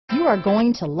you are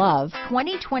going to love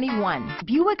 2021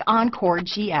 Buick Encore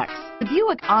GX. The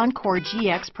Buick Encore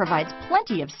GX provides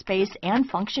plenty of space and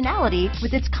functionality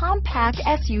with its compact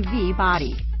SUV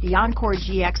body. The Encore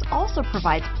GX also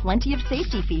provides plenty of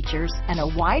safety features and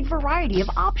a wide variety of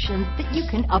options that you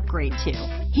can upgrade to.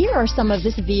 Here are some of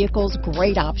this vehicle's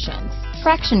great options: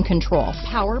 traction control,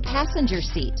 power passenger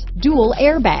seat, dual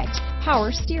airbags,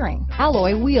 power steering,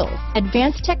 alloy wheels,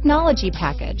 advanced technology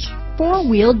package,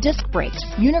 four-wheel disc brakes,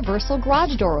 universal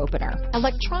garage door opener,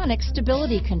 electronic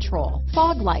stability control,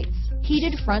 fog lights,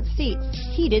 heated front seats,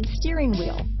 heated steering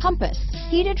wheel, compass,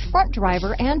 heated front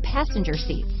driver and passenger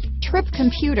seats, trip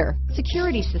computer,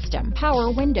 security system,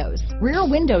 power windows, rear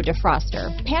window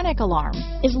defroster, panic alarm.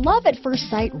 Is love at first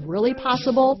sight really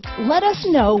possible? Let us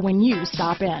know when you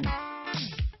stop in.